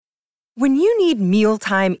When you need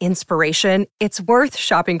mealtime inspiration, it's worth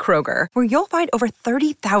shopping Kroger, where you'll find over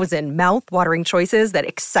 30,000 mouth-watering choices that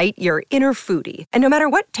excite your inner foodie. And no matter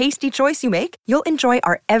what tasty choice you make, you'll enjoy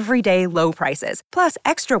our everyday low prices, plus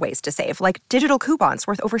extra ways to save, like digital coupons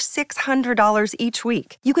worth over $600 each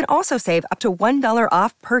week. You can also save up to $1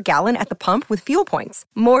 off per gallon at the pump with fuel points.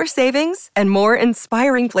 More savings and more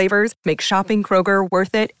inspiring flavors make shopping Kroger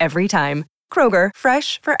worth it every time. Kroger,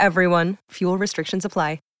 fresh for everyone. Fuel restrictions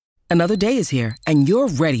apply. Another day is here, and you're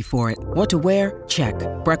ready for it. What to wear? Check.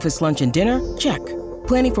 Breakfast, lunch, and dinner? Check.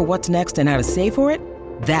 Planning for what's next and how to save for it?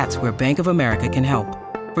 That's where Bank of America can help.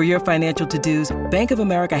 For your financial to-dos, Bank of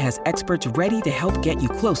America has experts ready to help get you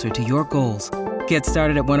closer to your goals. Get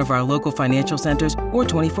started at one of our local financial centers or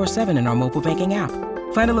 24/7 in our mobile banking app.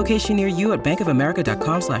 Find a location near you at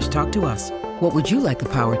bankofamerica.com/talktous. What would you like the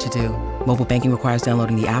power to do? Mobile banking requires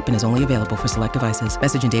downloading the app and is only available for select devices.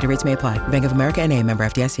 Message and data rates may apply. Bank of America N.A., member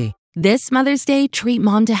FDIC. This Mother's Day, treat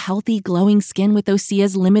mom to healthy, glowing skin with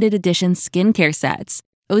Osea's limited edition skincare sets.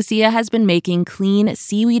 Osea has been making clean,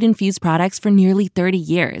 seaweed-infused products for nearly 30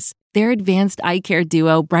 years. Their advanced eye care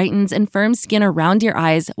duo brightens and firms skin around your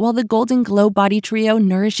eyes, while the Golden Glow Body Trio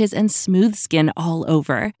nourishes and smooths skin all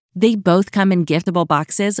over. They both come in giftable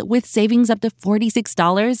boxes with savings up to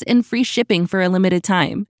 $46 and free shipping for a limited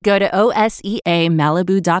time. Go to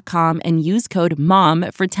OSEAMalibu.com and use code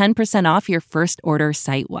MOM for 10% off your first order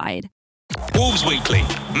site-wide. Wolves Weekly,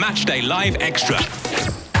 Matchday Live Extra.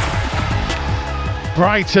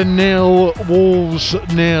 Brighton 0, Wolves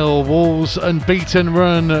 0. Wolves' unbeaten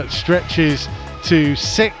run stretches to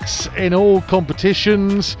 6 in all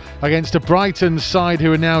competitions against a Brighton side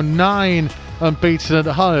who are now 9 unbeaten at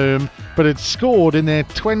home, but had scored in their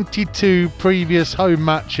 22 previous home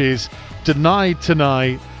matches, denied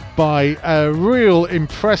tonight by a real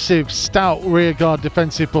impressive, stout rearguard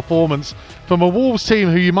defensive performance from a Wolves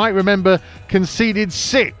team who you might remember conceded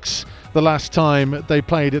 6 the last time they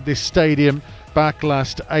played at this stadium back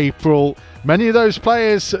last April. Many of those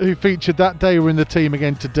players who featured that day were in the team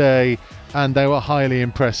again today, and they were highly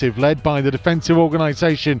impressive, led by the defensive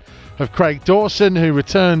organisation of Craig Dawson, who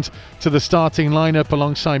returned to the starting lineup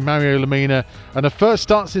alongside Mario Lemina, and a first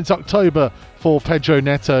start since October for Pedro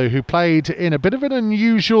Neto, who played in a bit of an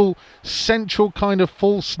unusual central kind of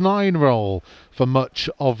false 9 role for much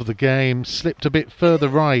of the game, slipped a bit further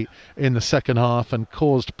right in the second half and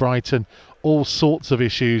caused Brighton all sorts of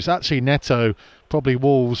issues. Actually, Neto, probably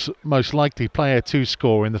Wolves' most likely player to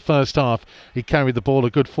score in the first half. He carried the ball a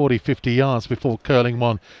good 40-50 yards before curling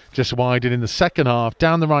one just wide, and in the second half,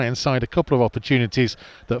 down the right hand side, a couple of opportunities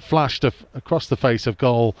that flashed across the face of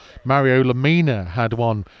goal. Mario Lemina had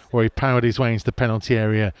one where he powered his way into the penalty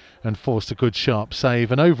area and forced a good sharp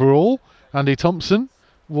save. And overall, Andy Thompson,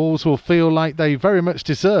 Wolves will feel like they very much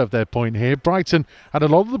deserve their point here. Brighton had a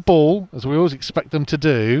lot of the ball, as we always expect them to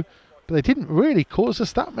do, but they didn't really cause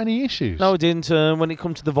us that many issues. No, it didn't. When it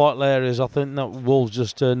comes to the vital areas, I think that Wolves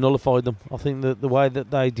just nullified them. I think that the way that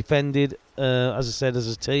they defended, as I said, as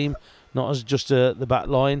a team, not as just the back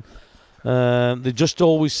line, they just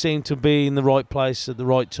always seem to be in the right place at the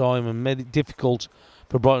right time and made it difficult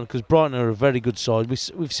for Brighton, because Brighton are a very good side.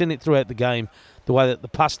 We've seen it throughout the game, the way that they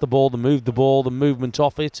pass the ball, they move the ball, the movement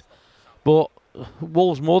off it. But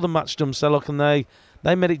Wolves more than matched them, Sellock, and they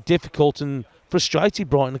made it difficult and frustrated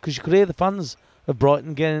Brighton, because you could hear the fans of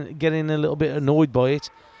Brighton getting a little bit annoyed by it.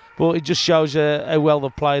 But it just shows how well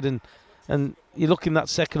they've played, and you look in that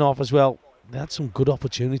second half as well, they had some good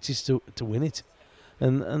opportunities to win it,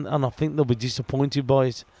 and I think they'll be disappointed by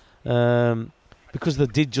it, because they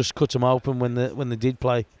did just cut them open when they did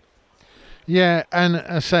play. Yeah, and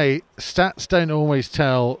I say stats don't always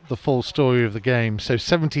tell the full story of the game. So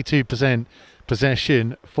 72%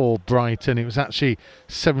 possession for Brighton. It was actually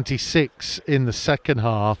 76 in the second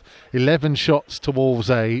half. 11 shots to Wolves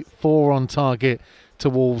 8, 4 on target to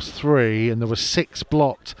Wolves 3, and there were 6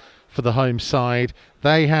 blocked for the home side.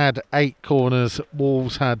 They had 8 corners,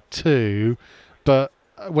 Wolves had 2, but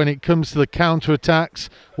when it comes to the counter-attacks,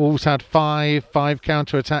 Wolves had 5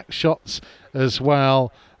 counter-attack shots as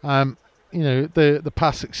well. The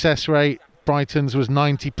pass success rate, Brighton's was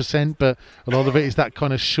 90%, but a lot of it is that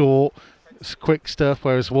kind of short, quick stuff,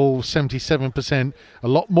 whereas Wolves 77%, a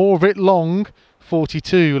lot more of it long,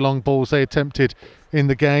 42 long balls they attempted in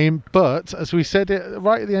the game. But as we said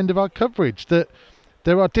right at the end of our coverage, that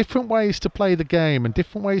there are different ways to play the game and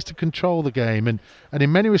different ways to control the game, and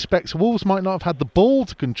in many respects Wolves might not have had the ball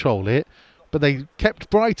to control it, but they kept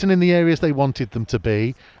Brighton in the areas they wanted them to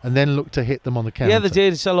be and then looked to hit them on the counter. Yeah, they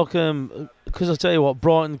did. So look, because I tell you what,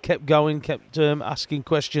 Brighton kept going, kept asking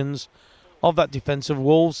questions of that defence of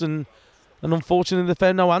Wolves, and And unfortunately, they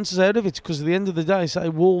found no answers out of it, because at the end of the day, say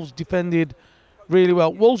Wolves defended really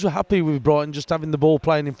well. Wolves were happy with Brighton just having the ball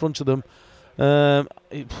playing in front of them.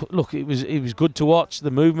 It was good to watch.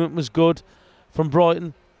 The movement was good from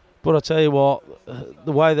Brighton. But I tell you what,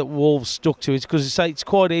 the way that Wolves stuck to it, because it's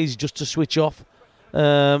quite easy just to switch off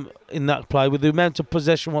in that play. With the amount of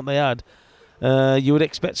possession what they had, you would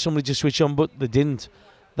expect somebody to switch on, but they didn't.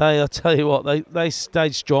 I tell you what, they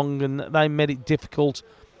stayed strong, and they made it difficult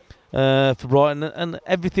for Brighton, and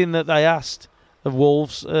everything that they asked of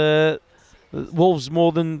Wolves, Wolves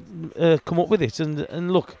more than come up with it.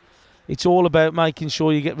 And look, it's all about making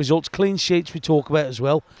sure you get results. Clean sheets we talk about as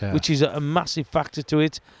well, which is a massive factor to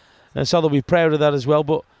it. So they'll be proud of that as well.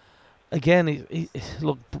 But again,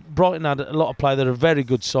 look, Brighton had a lot of play. They're a very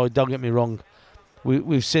good side, don't get me wrong.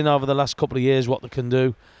 We've seen over the last couple of years what they can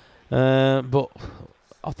do. But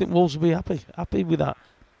I think Wolves will be happy with that.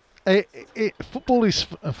 Football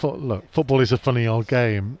is a funny old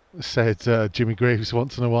game, said Jimmy Greaves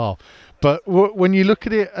once in a while. But when you look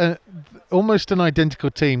at it, almost an identical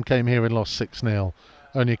team came here and lost 6-0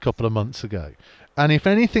 only a couple of months ago. And if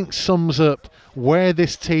anything sums up where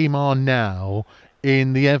this team are now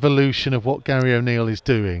in the evolution of what Gary O'Neill is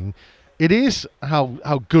doing, it is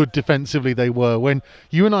how good defensively they were. When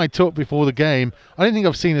you and I talked before the game, I don't think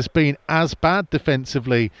I've seen us being as bad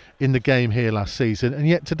defensively in the game here last season, and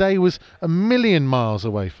yet today was a million miles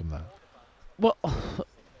away from that. Well,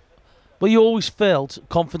 you always felt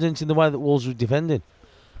confident in the way that Wolves were defending.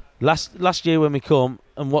 Last year when we come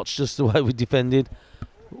and watched just the way we defended,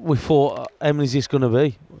 we thought, how many is this going to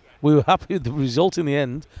be? We were happy with the result in the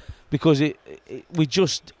end, because we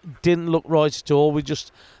just didn't look right at all. They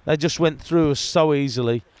just went through us so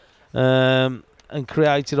easily, and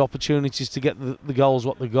created opportunities to get the goals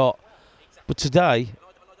what they got. But today,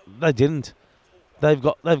 they didn't. They've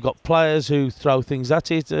got players who throw things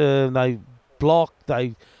at it. They block.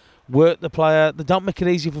 They work the player. They don't make it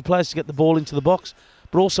easy for players to get the ball into the box.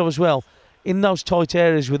 But also as well, in those tight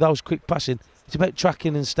areas with those quick passing, it's about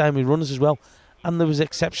tracking and staying with runners as well. And they was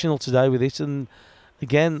exceptional today with it. And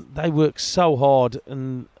again, they work so hard,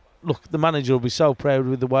 and look, the manager will be so proud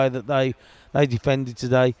with the way that they defended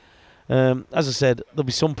today. As I said, there'll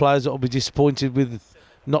be some players that will be disappointed with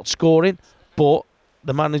not scoring, but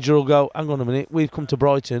the manager will go, hang on a minute, we've come to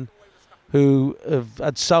Brighton, who have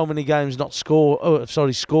had so many games not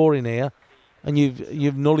scoring here, and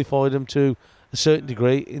you've nullified them to a certain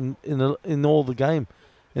degree in all the game,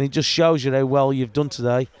 and it just shows you how well you've done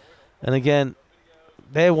today. And again,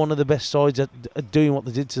 they're one of the best sides at doing what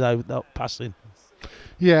they did today without passing.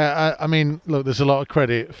 Yeah, I mean, look, there's a lot of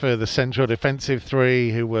credit for the central defensive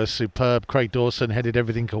three, who were superb. Craig Dawson headed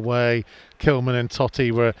everything away. Kilman and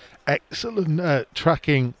Totti were excellent at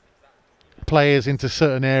tracking players into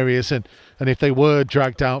certain areas, and if they were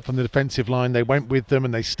dragged out from the defensive line, they went with them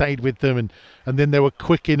and they stayed with them, and then they were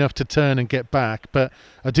quick enough to turn and get back. But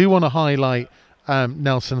I do want to highlight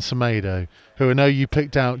Nelson Semedo, who I know you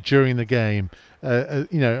picked out during the game.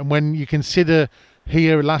 And when you consider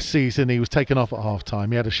here last season he was taken off at half-time,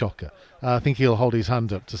 he had a shocker. I think he'll hold his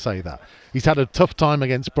hand up to say that. He's had a tough time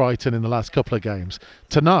against Brighton in the last couple of games.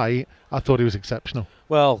 Tonight, I thought he was exceptional.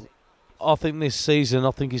 Well, I think this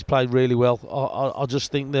season, he's played really well. I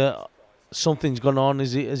just think that something's gone on.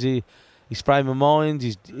 His frame of mind,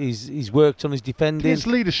 he's worked on his defending. His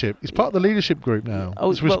leadership. He's part of the leadership group now.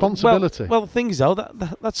 It's responsibility. Well, the thing is, though,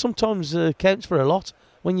 that sometimes counts for a lot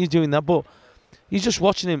when you're doing that. But you're just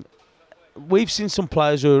watching him. We've seen some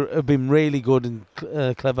players who have been really good and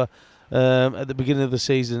clever at the beginning of the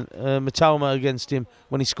season. Matoma against him,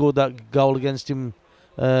 when he scored that goal against him,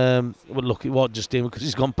 well, look, it wasn't just him, because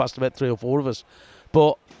he's gone past about 3 or 4 of us.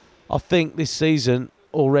 But I think this season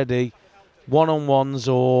already, one-on-ones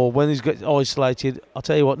or when he's got isolated, I'll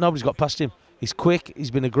tell you what, nobody's got past him. He's quick,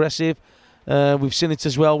 he's been aggressive. We've seen it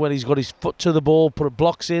as well when he's got his foot to the ball, put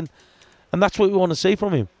blocks in. And that's what we want to see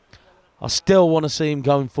from him. I still want to see him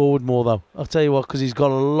going forward more, though. I'll tell you what, because he's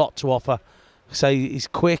got a lot to offer. Say he's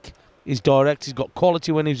quick, he's direct, he's got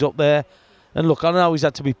quality when he's up there. And look, I know he's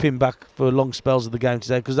had to be pinned back for long spells of the game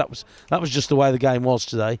today, because that was just the way the game was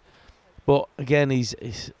today. But again, he's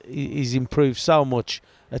improved so much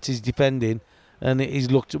at his defending, and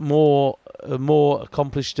he's looked a more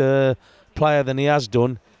accomplished player than he has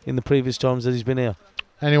done in the previous times that he's been here.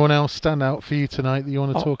 Anyone else stand out for you tonight that you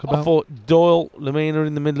want to talk about? I thought Doyle, Lamina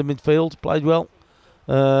in the middle of midfield played well.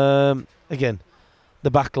 Again,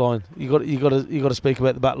 the back line. You got to speak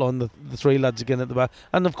about the back line. The 3 lads again at the back,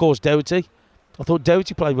 and of course Doherty. I thought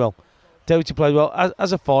Doherty played well.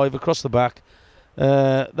 As a 5 across the back.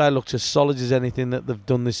 They looked as solid as anything that they've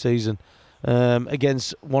done this season,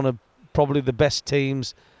 against one of probably the best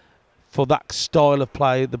teams for that style of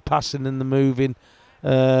play, the passing and the moving.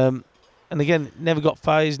 And again, never got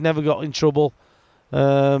phased, never got in trouble.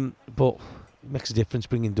 But it makes a difference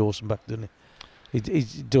bringing Dawson back, doesn't it?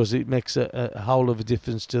 It does. It makes a whole of a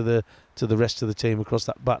difference to the rest of the team across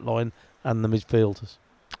that back line and the midfielders.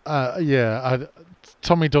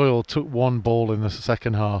 Tommy Doyle took one ball in the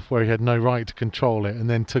second half where he had no right to control it and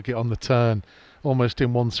then took it on the turn almost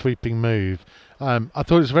in one sweeping move. I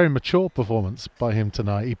thought it was a very mature performance by him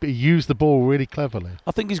tonight. He used the ball really cleverly.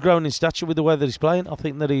 I think he's grown in stature with the way that he's playing. I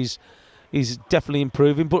think that he's definitely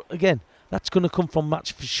improving. But again, that's going to come from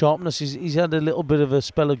match for sharpness. He's had a little bit of a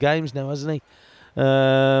spell of games now, hasn't he?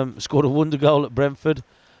 Scored a wonder goal at Brentford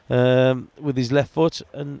with his left foot.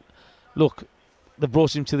 And look, they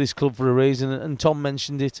brought him to this club for a reason. And Tom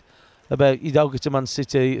mentioned it about you don't get to Man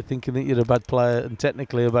City thinking that you're a bad player and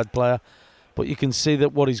technically a bad player. But you can see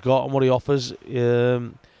that what he's got and what he offers.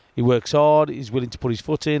 He works hard. He's willing to put his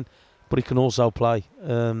foot in, but he can also play.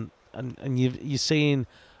 And you're seeing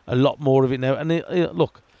a lot more of it now. And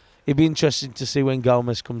look, it'd be interesting to see when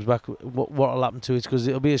Gomez comes back what'll happen to it, because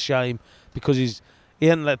it'll be a shame because he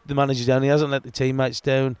hasn't let the manager down, he hasn't let the teammates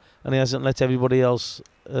down, and he hasn't let everybody else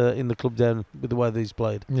in the club down with the way that he's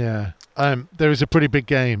played. Yeah, there is a pretty big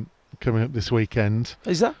game coming up this weekend.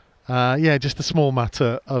 Is that? Just a small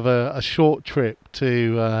matter of a short trip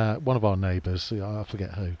to one of our neighbours. I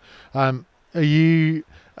forget who. Are you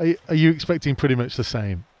expecting pretty much the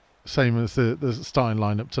same as the starting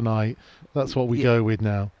lineup tonight? That's what we go with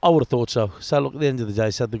now. I would have thought so. So look, at the end of the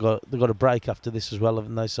day, said they got a break after this as well,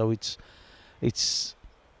 haven't they? So it's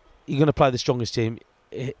you're going to play the strongest team.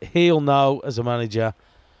 He'll know as a manager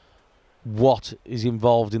what is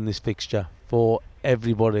involved in this fixture for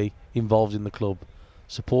everybody involved in the club.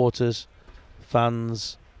 Supporters,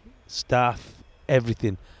 fans, staff,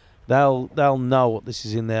 everything. They'll know what this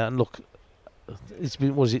is in there. And look, it's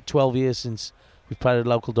been 12 years since we've played a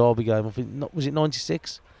local derby game. I think was it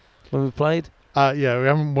 96 when we played? We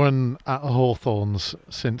haven't won at Hawthorns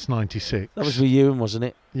since 96. That was with Ewan, wasn't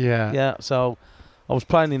it? Yeah. Yeah. So I was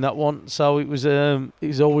playing in that one. So it was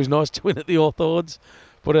always nice to win at the Hawthorns.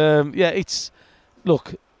 But it's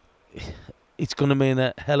going to mean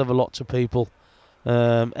a hell of a lot to people.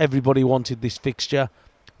 Everybody wanted this fixture.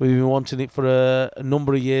 We've been wanting it for a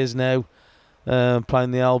number of years now,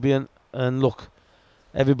 playing the Albion. And look,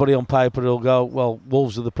 everybody on paper will go, well,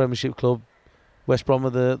 Wolves are the Premiership club, West Brom are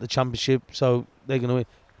the Championship, so they're going to win.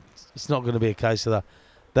 It's not going to be a case of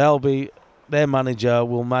that. Their manager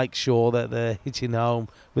will make sure that they're hitting home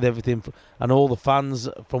with everything, and all the fans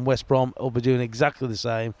from West Brom will be doing exactly the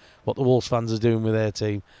same what the Wolves fans are doing with their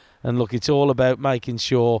team. And look, it's all about making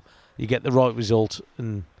sure you get the right result,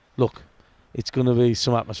 and look, it's going to be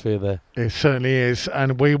some atmosphere there. It certainly is,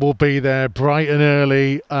 and we will be there bright and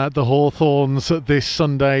early at the Hawthorns this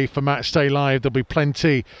Sunday for Matchday Live. There'll be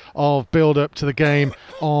plenty of build-up to the game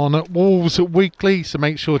on Wolves Weekly, so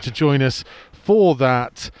make sure to join us for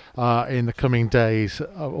that in the coming days,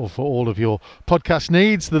 or for all of your podcast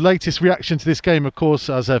needs. The latest reaction to this game, of course,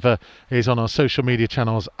 as ever, is on our social media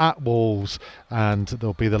channels at Wolves, and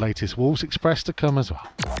there'll be the latest Wolves Express to come as well.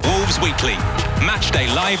 Wolves Weekly,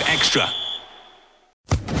 Matchday Live Extra.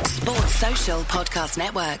 Sports Social Podcast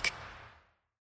Network.